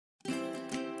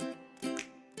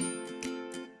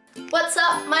What's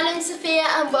up? My name's Sophia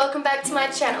and welcome back to my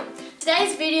channel.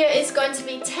 Today's video is going to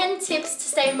be 10 tips to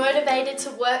stay motivated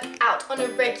to work out on a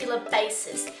regular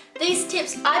basis. These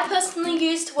tips I personally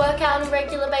use to work out on a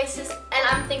regular basis, and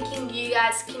I'm thinking you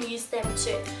guys can use them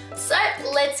too. So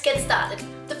let's get started.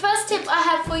 The first tip I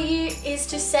have for you is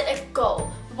to set a goal.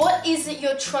 What is it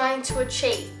you're trying to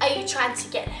achieve? Are you trying to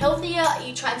get healthier? Are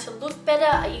you trying to look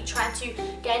better? Are you trying to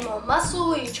gain more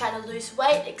muscle? Are you trying to lose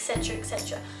weight, etc,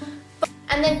 etc?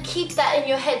 And then keep that in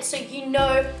your head so you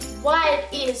know why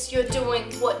it is you're doing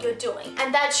what you're doing,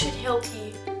 and that should help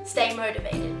you stay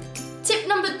motivated. Tip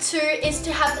number 2 is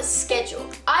to have a schedule.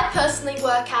 I personally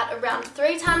work out around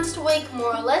 3 times a week,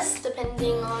 more or less,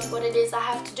 depending on what it is I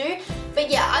have to do. But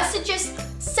yeah, I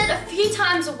suggest set a few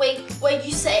times a week where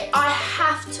you say, I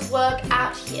have to work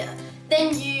out here.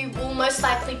 Then you will most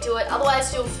likely do it,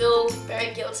 otherwise you'll feel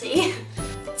very guilty.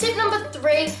 Tip number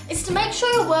 3 is to make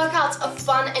sure your workouts are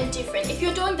fun and different. If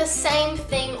you're doing the same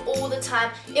thing all the time,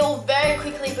 it will very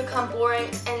quickly become boring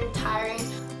and tiring.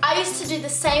 I used to do the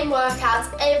same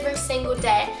workouts every single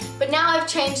day, but now I've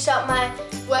changed up my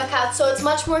workouts so it's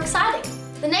much more exciting.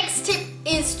 The next tip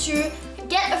is to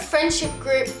get a friendship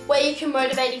group where you can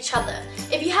motivate each other.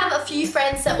 If you have a few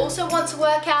friends that also want to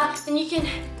work out, then you can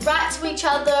write to each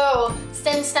other or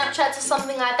send Snapchats or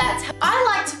something like that. I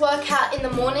like to work out in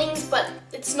the mornings, but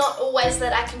it's not always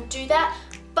that I can do that.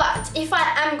 But if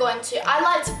I am going to, I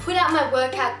like to put out my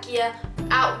workout gear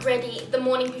out ready the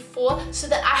morning before so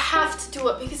that I have to do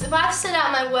it, because if I've set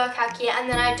out my workout gear and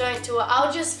then I don't do it,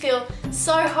 I'll just feel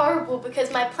so horrible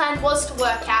because my plan was to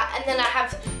work out and then I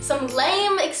have some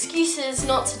lame excuses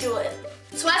not to do it.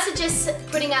 So I suggest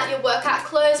putting out your workout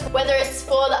clothes, whether it's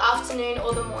for the afternoon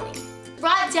or the morning.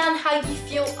 Write down how you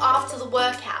feel after the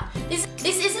workout. This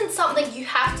isn't something you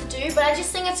have to do, but I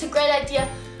just think it's a great idea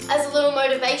as a little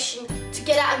motivation to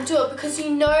get out and do it, because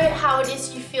you know how it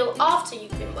is you feel after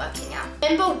you've been working out.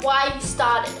 Remember why you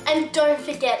started and don't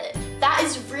forget it. That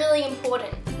is really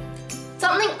important.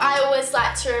 Something I always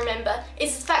like to remember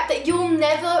is the fact that you'll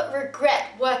never regret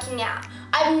working out.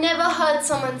 I've never heard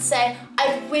someone say,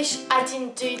 I wish I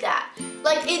didn't do that.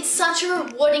 Like, it's such a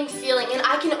rewarding feeling, and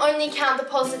I can only count the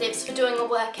positives for doing a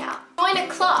workout. Join a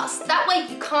class, that way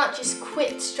you can't just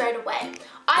quit straight away.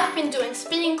 I've been doing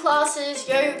spinning classes,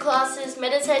 yoga classes,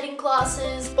 meditating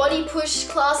classes, body push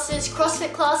classes,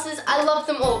 CrossFit classes. I love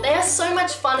them all. They are so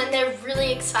much fun and they're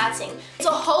really exciting. It's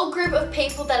a whole group of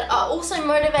people that are also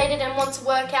motivated and want to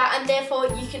work out, and therefore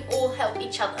you can all help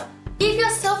each other. Give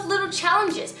yourself little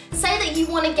challenges. Say that you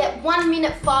want to get 1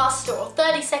 minute faster or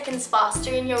 30 seconds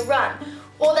faster in your run,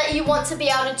 or that you want to be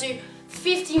able to do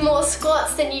 50 more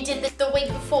squats than you did the week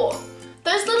before.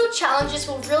 Those little challenges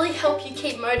will really help you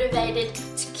keep motivated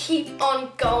to keep on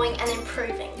going and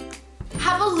improving.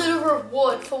 Have a little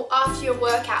reward for after your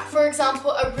workout. For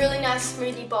example, a really nice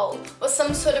smoothie bowl or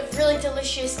some sort of really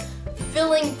delicious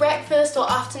filling breakfast or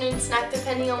afternoon snack,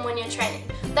 depending on when you're training.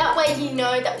 That way you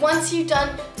know that once you've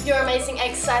done your amazing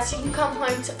exercise, you can come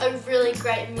home to a really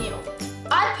great meal.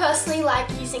 I personally like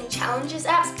using challenges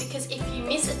apps because if you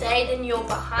miss a day, then you're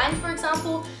behind, for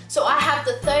example. So I have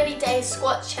the 30-day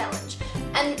squat challenge,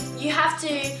 and you have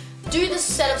to do the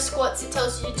set of squats it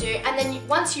tells you to do, and then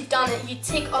once you've done it, you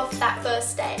tick off that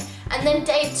first day. And then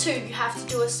day 2, you have to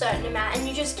do a certain amount, and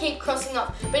you just keep crossing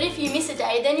off. But if you miss a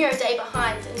day, then you're a day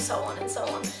behind, and so on and so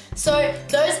on. So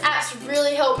those apps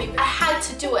really helped me. I had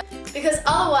to do it because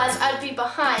otherwise I'd be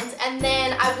behind and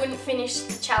then I wouldn't finish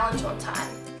the challenge on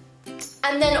time.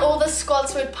 And then all the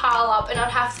squats would pile up and I'd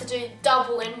have to do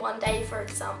double in one day, for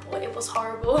example. It was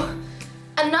horrible.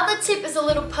 Another tip is a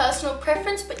little personal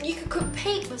preference, but you could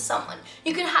compete with someone.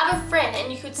 You could have a friend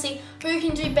and you could see who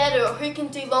can do better or who can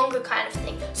do longer, kind of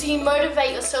thing. So you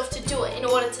motivate yourself to do it in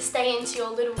order to stay into your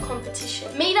little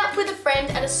competition. Meet up with a friend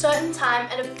at a certain time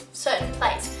at a certain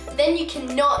place. Then you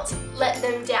cannot let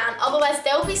them down. Otherwise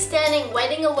they'll be standing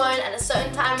waiting alone at a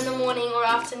certain time in the morning or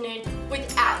afternoon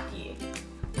without you.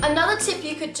 Another tip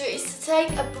you could do is to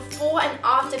take a before and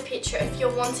after picture if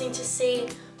you're wanting to see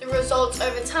the results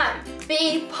over time.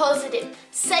 Be positive.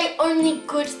 Say only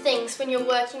good things when you're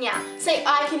working out. Say,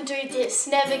 I can do this,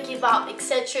 never give up,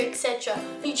 etc, etc.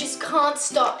 You just can't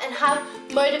stop, and have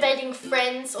motivating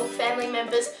friends or family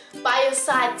members by your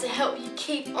side to help you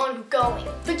keep on going.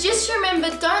 But just remember,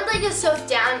 don't let yourself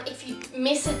down if you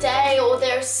miss a day or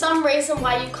there's some reason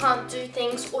why you can't do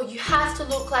things or you have to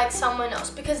look like someone else,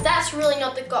 because that's really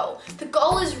not the goal. The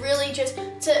goal is really just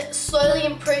to slowly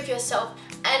improve yourself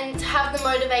and have the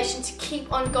motivation to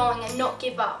keep on going and not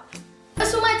give up.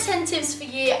 Those were my 10 tips for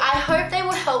you. I hope they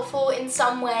were helpful in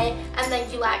some way and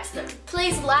that you liked them.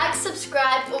 Please like,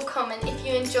 subscribe or comment if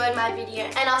you enjoyed my video,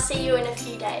 and I'll see you in a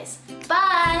few days.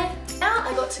 Bye! Now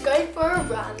I got to go for a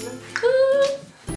run. Woo!